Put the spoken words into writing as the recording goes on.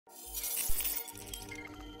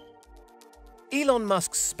Elon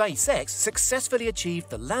Musk's SpaceX successfully achieved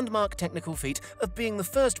the landmark technical feat of being the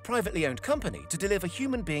first privately owned company to deliver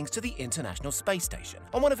human beings to the International Space Station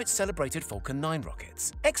on one of its celebrated Falcon 9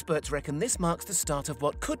 rockets. Experts reckon this marks the start of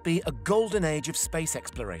what could be a golden age of space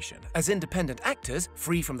exploration, as independent actors,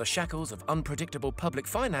 free from the shackles of unpredictable public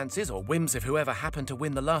finances or whims of whoever happened to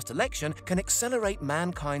win the last election, can accelerate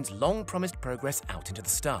mankind's long-promised progress out into the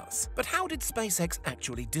stars. But how did SpaceX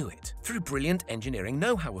actually do it? Through brilliant engineering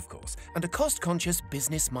know-how, of course, and a cost-conscious,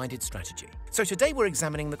 business-minded strategy. So today we're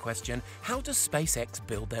examining the question, how does SpaceX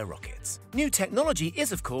build their rockets? New technology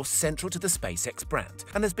is, of course, central to the SpaceX brand,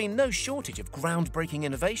 and there's been no shortage of groundbreaking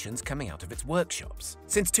innovations coming out of its workshops.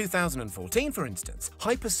 Since 2014, for instance,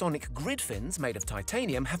 hypersonic grid fins made of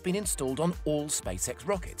titanium have been installed on all SpaceX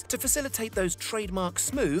rockets to facilitate those trademark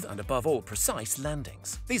smooth and, above all, precise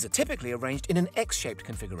landings. These are typically arranged in an X-shaped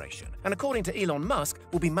configuration, and according to Elon Musk,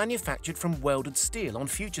 will be manufactured from welded steel on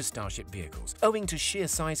future Starship vehicles, owing to sheer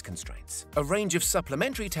size constraints. A range of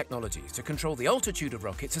supplementary technologies to control the altitude of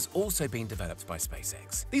rockets has also been developed by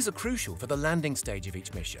SpaceX. These are crucial for the landing stage of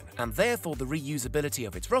each mission, and therefore the reusability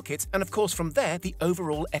of its rockets, and of course from there the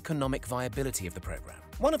overall economic viability of the program.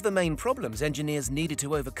 One of the main problems engineers needed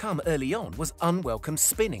to overcome early on was unwelcome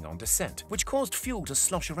spinning on descent, which caused fuel to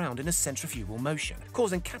slosh around in a centrifugal motion,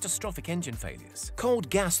 causing catastrophic engine failures.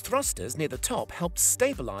 Cold gas thrusters near the top helped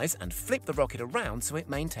stabilize and flip the rocket around so it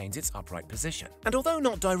maintains its upright position. And although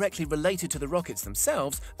not directly related to the rockets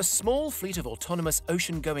themselves, a small fleet of autonomous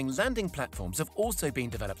ocean-going landing platforms have also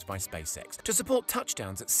been developed by SpaceX to support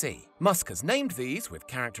touchdowns at sea. Musk has named these, with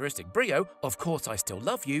characteristic brio, "Of course I still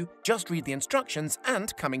love you," "Just read the instructions,"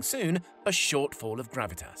 and, coming soon, a short fall of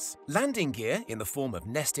gravitas. Landing gear, in the form of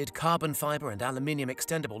nested carbon fiber and aluminium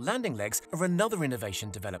extendable landing legs, are another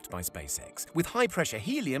innovation developed by SpaceX, with high-pressure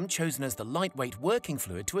helium chosen as the lightweight working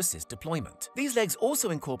fluid to assist deployment. These legs also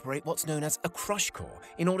incorporate what's known as a crush core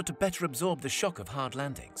in order to better absorb the shock of hard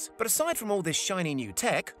landings. But aside from all this shiny new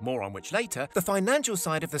tech, more on which later, the financial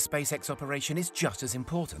side of the SpaceX operation is just as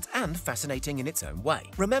important and fascinating in its own way.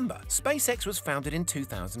 Remember, SpaceX was founded in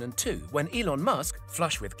 2002 when Elon Musk,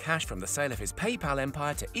 flush with cash from the sale of his PayPal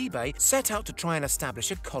empire to eBay, set out to try and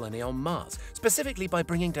establish a colony on Mars, specifically by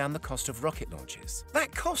bringing down the cost of rocket launches.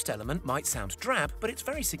 That cost element might sound drab, but it's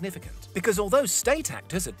very significant. Because although state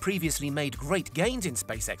actors had previously made great gains in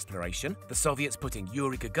space exploration, the Soviets putting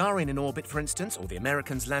Yuri Gagarin in orbit, for instance, or the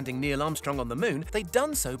Americans landing Neil Armstrong on the moon, they'd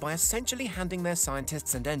done so by essentially handing their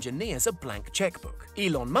scientists and engineers a blank checkbook.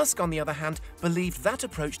 Elon Musk, on the other hand, believed that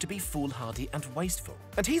approach to be foolhardy and wasteful.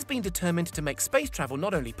 And he's been determined to make space travel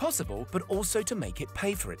not only possible, but also to make it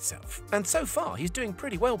pay for itself. And so far, he's doing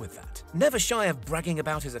pretty well with that. Never shy of bragging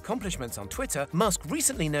about his accomplishments on Twitter, Musk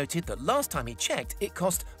recently noted that last time he checked, it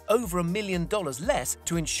cost over $1 million less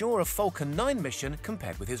to ensure a Falcon 9 mission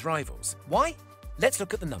compared with his rivals. Why? Let's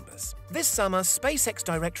look at the numbers. This summer, SpaceX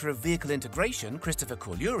Director of Vehicle Integration, Christopher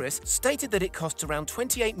Koulouris, stated that it costs around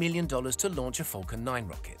 $28 million to launch a Falcon 9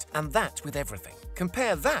 rocket, and that with everything.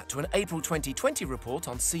 Compare that to an April 2020 report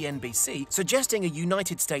on CNBC suggesting a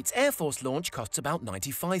United States Air Force launch costs about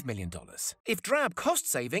 $95 million. If drab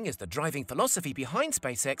cost saving is the driving philosophy behind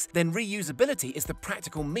SpaceX, then reusability is the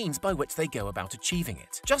practical means by which they go about achieving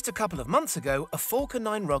it. Just a couple of months ago, a Falcon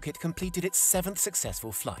 9 rocket completed its 7th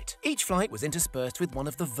successful flight. Each flight was interspersed with one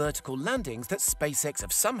of the vertical landings that SpaceX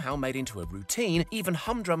have somehow made into a routine, even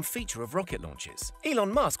humdrum feature of rocket launches.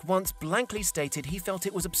 Elon Musk once blankly stated he felt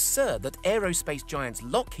it was absurd that aerospace giants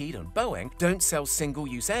Lockheed and Boeing don't sell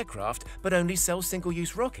single-use aircraft, but only sell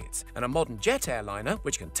single-use rockets, and a modern jet airliner,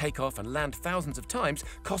 which can take off and land thousands of times,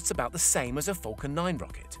 costs about the same as a Falcon 9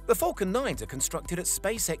 rocket. The Falcon 9s are constructed at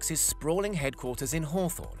SpaceX's sprawling headquarters in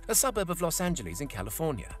Hawthorne, a suburb of Los Angeles in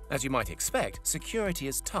California. As you might expect, security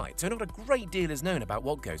is tight, so not a great deal is known about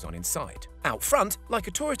what goes on inside. Out front, like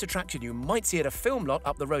a tourist attraction you might see at a film lot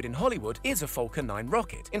up the road in Hollywood, is a Falcon 9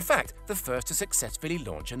 rocket. In fact, the first to successfully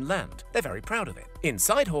launch and land. They're very proud of it.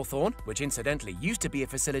 Inside Hawthorne, which incidentally used to be a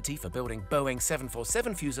facility for building Boeing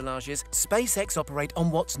 747 fuselages, SpaceX operate on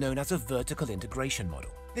what's known as a vertical integration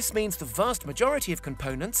model. This means the vast majority of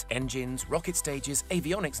components, engines, rocket stages,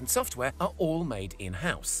 avionics and software are all made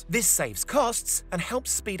in-house. This saves costs and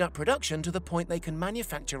helps speed up production to the point they can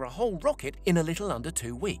manufacture a whole rocket in a little under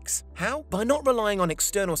 2 weeks. How? By not relying on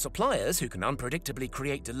external suppliers who can unpredictably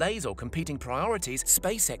create delays or competing priorities,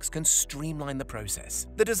 SpaceX can streamline the process.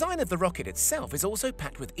 The design of the rocket itself is also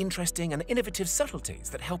packed with interesting and innovative subtleties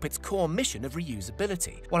that help its core mission of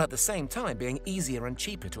reusability, while at the same time being easier and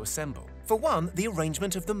cheaper to assemble. For one, the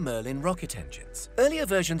arrangement of of the Merlin rocket engines. Earlier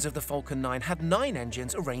versions of the Falcon 9 had 9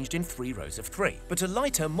 engines arranged in 3 rows of 3, but a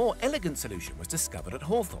lighter, more elegant solution was discovered at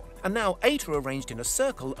Hawthorne, and now 8 are arranged in a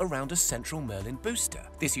circle around a central Merlin booster.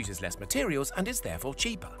 This uses less materials and is therefore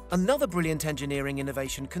cheaper. Another brilliant engineering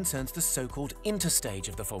innovation concerns the so-called interstage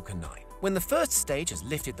of the Falcon 9. When the first stage has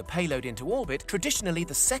lifted the payload into orbit, traditionally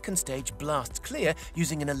the second stage blasts clear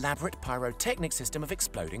using an elaborate pyrotechnic system of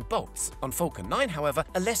exploding bolts. On Falcon 9, however,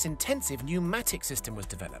 a less intensive pneumatic system was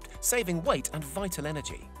developed, saving weight and vital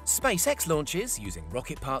energy. SpaceX launches, using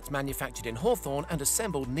rocket parts manufactured in Hawthorne and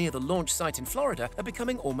assembled near the launch site in Florida, are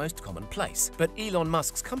becoming almost commonplace. But Elon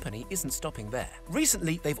Musk's company isn't stopping there.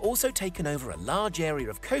 Recently, they've also taken over a large area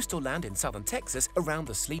of coastal land in southern Texas around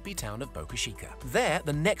the sleepy town of Boca Chica. There,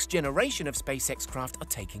 the next generation of SpaceX craft are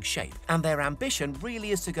taking shape, and their ambition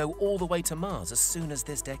really is to go all the way to Mars as soon as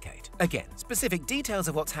this decade. Again, specific details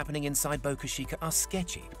of what's happening inside Boca Chica are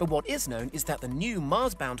sketchy, but what is known is that the new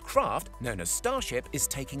Mars-bound craft, known as Starship, is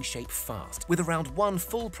taking shape fast, with around 1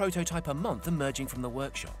 full prototype a month emerging from the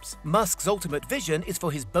workshops. Musk's ultimate vision is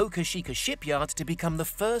for his Boca Chica shipyard to become the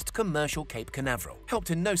first commercial Cape Canaveral,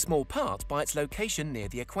 helped in no small part by its location near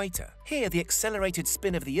the equator. Here, the accelerated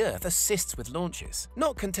spin of the Earth assists with launches.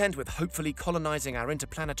 Not content with hopefully colonizing our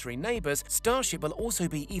interplanetary neighbors, Starship will also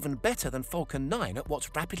be even better than Falcon 9 at what's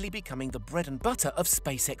rapidly becoming the bread and butter of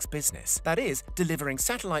SpaceX business. That is, delivering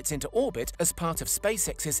satellites into orbit as part of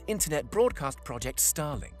SpaceX's internet broadcast project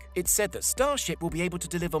Starlink. It's said that Starship will be able to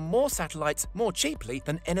deliver more satellites more cheaply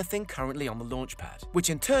than anything currently on the launch pad, which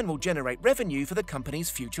in turn will generate revenue for the company's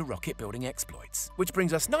future rocket-building exploits. Which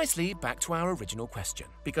brings us nicely back to our original question.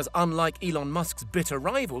 Because unlike Elon Musk's bitter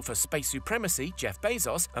rival for space supremacy, Jeff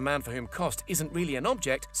Bezos, a man for whom cost isn't really an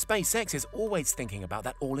object, SpaceX is always thinking about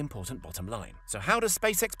that all-important bottom line. So how does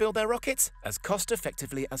SpaceX build their rockets? As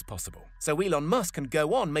cost-effectively as possible. So Elon Musk can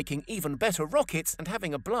go on making even better rockets and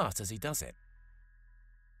having a blast as he does it.